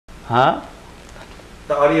Huh?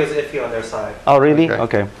 The audio is iffy on their side. Oh, really?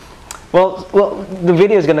 Okay. Well, the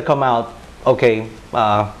video is gonna come out. Okay,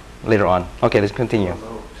 later on. Okay, let's continue.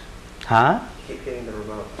 Remote. Huh? Keep hitting the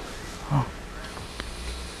remote. Oh.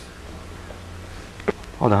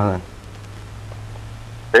 Hold on.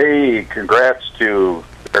 Hey, congrats to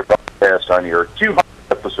BearPodcast on your 200th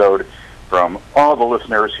episode from all the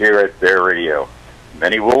listeners here at Bear Radio.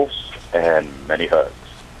 Many wolves and many hugs.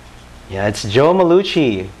 Yeah, it's Joe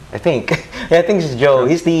Malucci, I think. Yeah, I think it's Joe.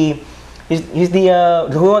 He's the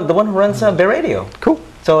one who runs Bear Radio. Cool.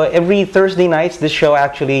 So every Thursday nights, this show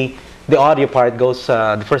actually, the audio part goes,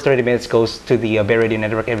 the first 30 minutes goes to the Bear Radio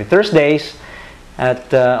Network every Thursdays,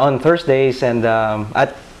 on Thursdays and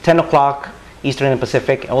at 10 o'clock Eastern and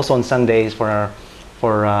Pacific. Also on Sundays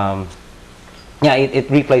yeah, it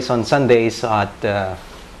replays on Sundays at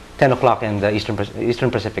 10 o'clock in the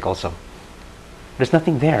Eastern Pacific also. There's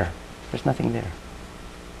nothing there. There's nothing there.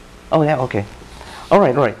 Oh yeah, okay. All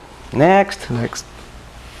right. Next.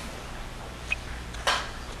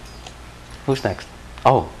 Who's next?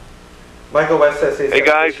 Oh. Michael West says he's... Hey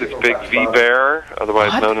guys, it's Big V Bear,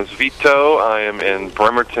 otherwise known as Vito. I am in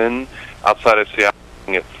Bremerton, outside of Seattle,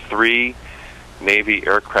 at 3 Navy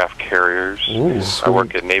aircraft carriers. Ooh, I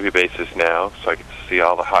work at Navy bases now, so I get to see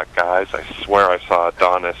all the hot guys. I swear I saw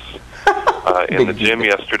Adonis in the gym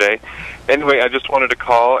yesterday. Anyway, I just wanted to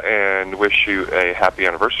call and wish you a happy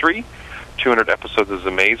anniversary. 200 episodes is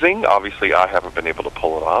amazing. Obviously, I haven't been able to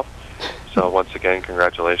pull it off. So once again,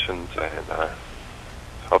 congratulations, and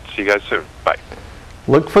hope to see you guys soon. Bye.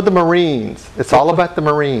 Look for the Marines. It's all about the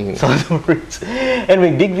Marines.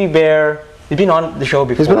 Anyway, Big V Bear, he's been on the show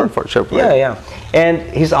before. He's been on for a show before. Yeah. And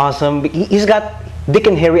he's awesome. He's got Dick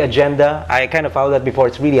and Harry Agenda. I kind of followed that before.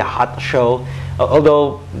 It's really a hot show.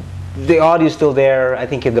 Although the audio is still there. I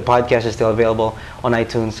think the podcast is still available on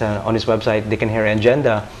iTunes, on his website, Dick and Harry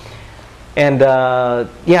Agenda. And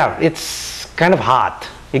yeah, it's kind of hot.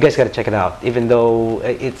 You guys got to check it out, even though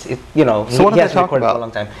it's you know, so what he do has they talk recorded about? for a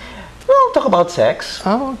long time. We'll talk about sex.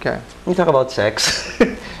 Oh, okay. We talk about sex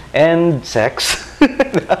and sex.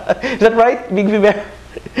 Is that right, Big V Bear?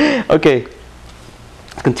 Okay.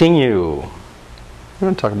 Continue. We're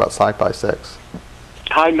going to talk about sci-fi sex.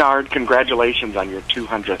 Hi, Nard. Congratulations on your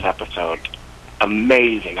 200th episode.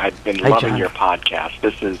 Amazing. I've been loving your podcast.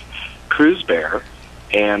 This is Cruise Bear,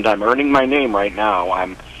 and I'm earning my name right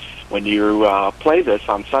now. When you play this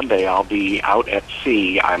on Sunday, I'll be out at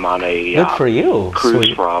sea. I'm on a Good for you. cruise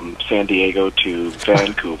Sweet. from San Diego to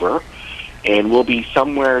Vancouver, and we'll be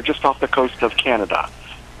somewhere just off the coast of Canada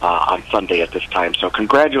on Sunday at this time. So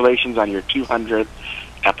congratulations on your 200th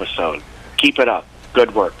episode. Keep it up.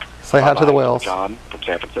 Good work. Say hi to the whales. John from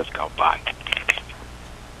San Francisco. Bye.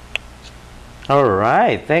 All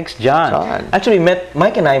right. Thanks, John. Actually,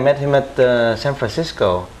 Mike and I met him at San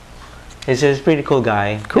Francisco. He's a pretty cool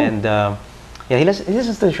guy. Cool. And yeah, he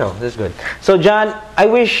listens to the show. That's good. So, John, I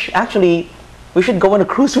wish, actually, we should go on a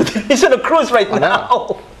cruise with him. He's on a cruise right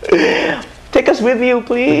now. Take us with you,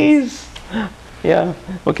 please. Yeah.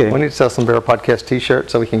 Okay. We need to sell some Bear Podcast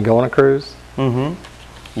t-shirts so we can go on a cruise. Mm-hmm.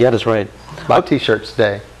 Yeah, that's right. Buy t-shirts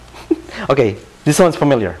today. Okay. This one's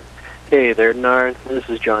familiar. Hey there, Nard. This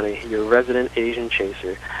is Johnny, your resident Asian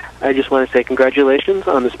chaser. I just want to say congratulations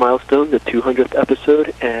on this milestone, the 200th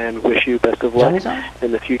episode, and wish you best of luck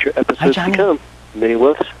in the future episodes to come. Many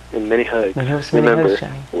woofs and many hugs. Remember,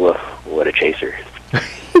 woof, what a chaser.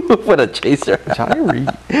 What a chaser. Johnny Reed.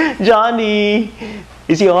 Johnny.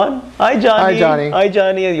 Is he on? Hi, Johnny. Hi, Johnny. Hi,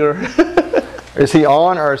 Johnny. Is he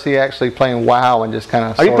on, or is he actually playing WoW and just kind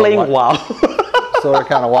of... Are you playing WoW? Sort of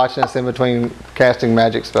kind of watching us in between casting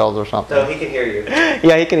magic spells or something. No, he can hear you.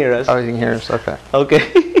 Yeah, he can hear us. Oh, he can hear us. Okay.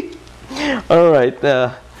 Okay. All right.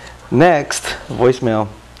 Next, voicemail.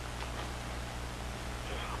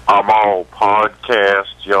 I'm on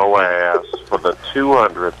podcast your ass for the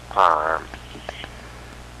 200th time.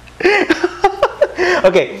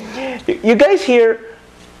 Okay, you guys hear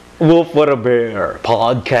Wolf What a Bear,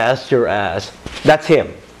 podcast your ass. That's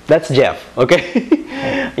him. That's Jeff,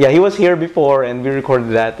 okay? Yeah, he was here before and we recorded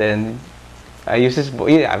that, and I use his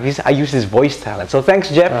voice talent. So thanks,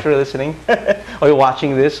 Jeff, for listening or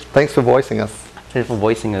watching this. Thanks for voicing us. Thanks for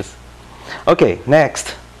voicing us. Okay,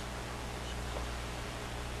 next.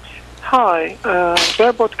 Hi,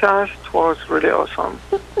 BearPodcast was really awesome.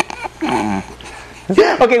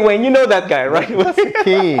 Okay, Wayne, you know that guy, right? That's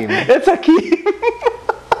Akeem. That's Akeem.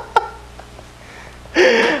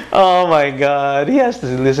 Oh my God, he has to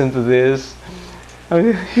listen to this.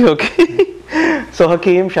 Okay. So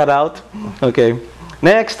Hakeem, shout out. Okay.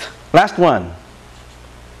 Next, last one.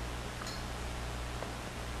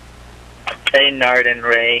 Hey, Nard and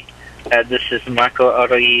Ray. This is Marco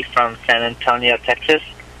Oroi from San Antonio, Texas.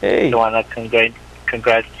 Hey. I want to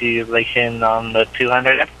congratulations on the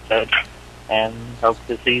 200 episode, and hope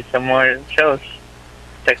to see some more shows.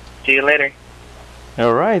 Talk to you later.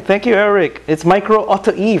 All right, thank you, Eric. It's Micro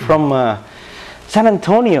Otto E from San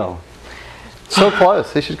Antonio. So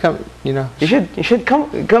close. He should come. You know. You should come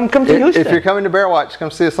to Houston. If you're coming to Bear Watch, come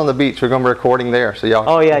see us on the beach. We're going to be recording there, so y'all.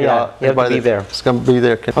 Oh yeah. You have to be there. It's going to be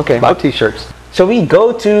there. Okay. Buy T-shirts. So we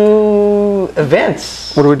go to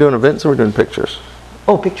events. What are we doing? Events or are we doing pictures?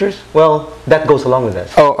 Oh, pictures. Well, that goes along with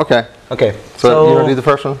this. Oh, okay. Okay. So you want to do the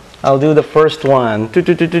first one? I'll do the first one. God,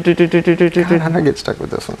 how did I get stuck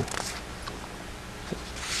with this one?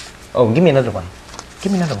 Oh, give me another one.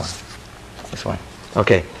 Give me another one. This one.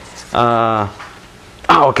 Okay.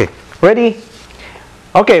 Okay. Ready?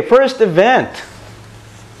 Okay, first event.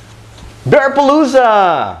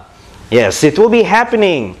 BearPalooza. Yes, it will be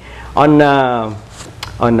happening on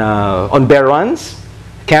bear runs,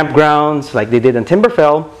 campgrounds like they did in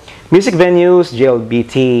Timberfell, music venues,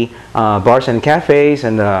 JLBT, bars and cafes,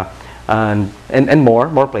 and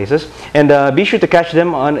more places. And be sure to catch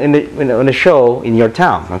them on a show in your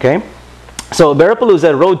town. Okay. So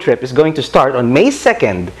BearPalooza road trip is going to start on May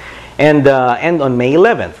 2nd and end on May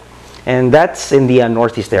 11th, and that's in the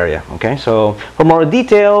northeast area. Okay. So for more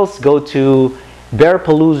details, go to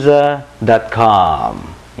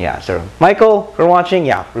BearPalooza.com. Yeah, so Michael, if you're watching,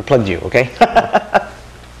 yeah, we plugged you, okay?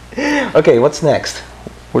 Okay, what's next?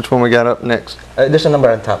 Which one we got up next? There's a number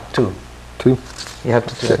on top, 2. 2? You have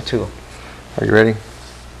to do 2. Are you ready?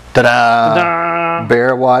 Ta-da! Ta-da!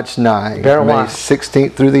 Bear Watch Night, Bear May Watch.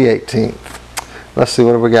 16th through the 18th. Let's see,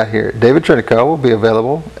 what have we got here? David Trinico will be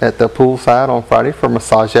available at the poolside on Friday for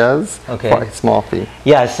massages for a small fee.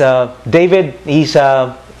 Yes, David, he's,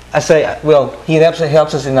 he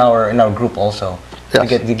helps us in our group also.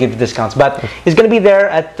 Yes. To give discounts, but he's going to be there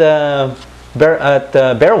at Bear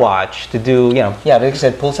Watch to do, like I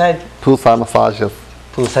said, poolside massages.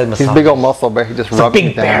 Poolside massages. He's a big old muscle bear. He just rubs big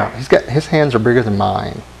it down. bear. His hands are bigger than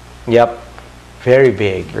mine. Yep, very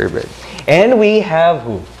big. Very big. And we have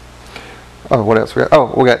who? Oh, what else we got?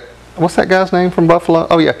 Oh, we got, what's that guy's name from Buffalo?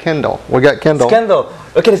 Oh yeah, Kendall. We got Kendall. It's Kendall.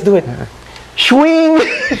 Okay, let's do it. Yeah. Swing.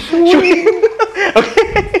 Swing.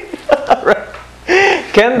 Okay. All right.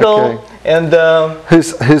 Kendall. Okay. And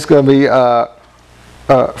who's going to be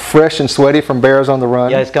fresh and sweaty from Bears on the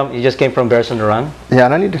Run? Yeah, he just came from Bears on the Run. Yeah,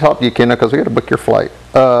 and I need to talk to you, Kendall, because we got to book your flight.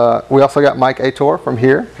 We also got Mike Ator from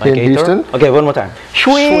here in Houston. Okay, one more time.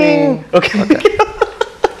 Swing. Okay. Okay.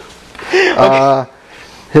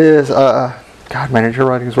 His God, man, your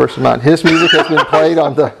writing is worse than mine. His music has been played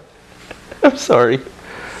on the. I'm sorry.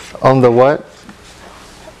 On the what?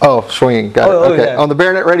 Oh, swing. Got it. Okay. Yeah. On the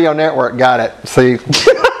BearNet Radio Network. Got it. See.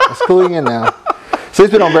 It's cluing in now. So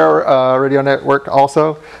he's been on Bear Radio Network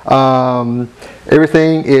also.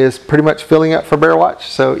 Everything is pretty much filling up for Bear Watch.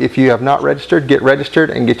 So if you have not registered, get registered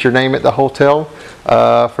and get your name at the hotel.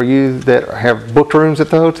 For you that have booked rooms at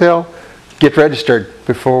the hotel, get registered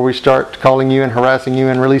before we start calling you and harassing you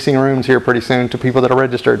and releasing rooms here pretty soon to people that are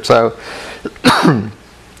registered. So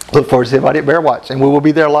look forward to seeing everybody at Bear Watch, and we will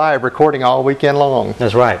be there live recording all weekend long.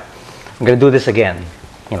 That's right. I'm going to do this again.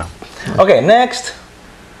 Okay, next.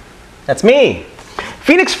 That's me.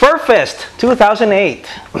 Phoenix Fur Fest 2008.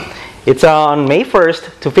 It's on May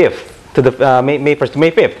 1st to 5th. To the May 1st to May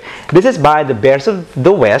 5th. This is by the Bears of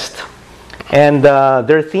the West. And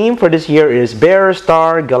their theme for this year is Bear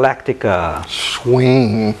Star Galactica.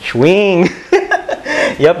 Swing. Swing.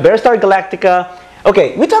 Yep, Bear Star Galactica.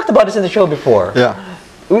 Okay, we talked about this in the show before. Yeah.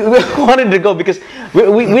 We wanted to go because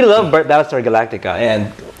we love Battlestar Galactica,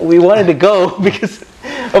 and we wanted to go because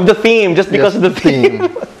of the theme, just because of the theme.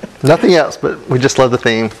 Nothing else, but we just love the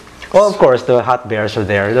theme. Well, of course, the hot bears are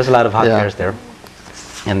there. There's a lot of hot bears there.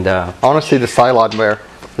 And I want to see the Cylon bear.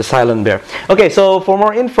 The Cylon bear. Okay, so for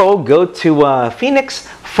more info, go to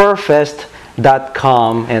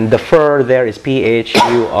phoenixfurfest.com, and the fur there is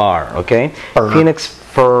PHUR, okay? Fur.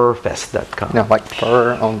 Phoenixfurfest.com. No, like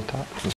fur on top.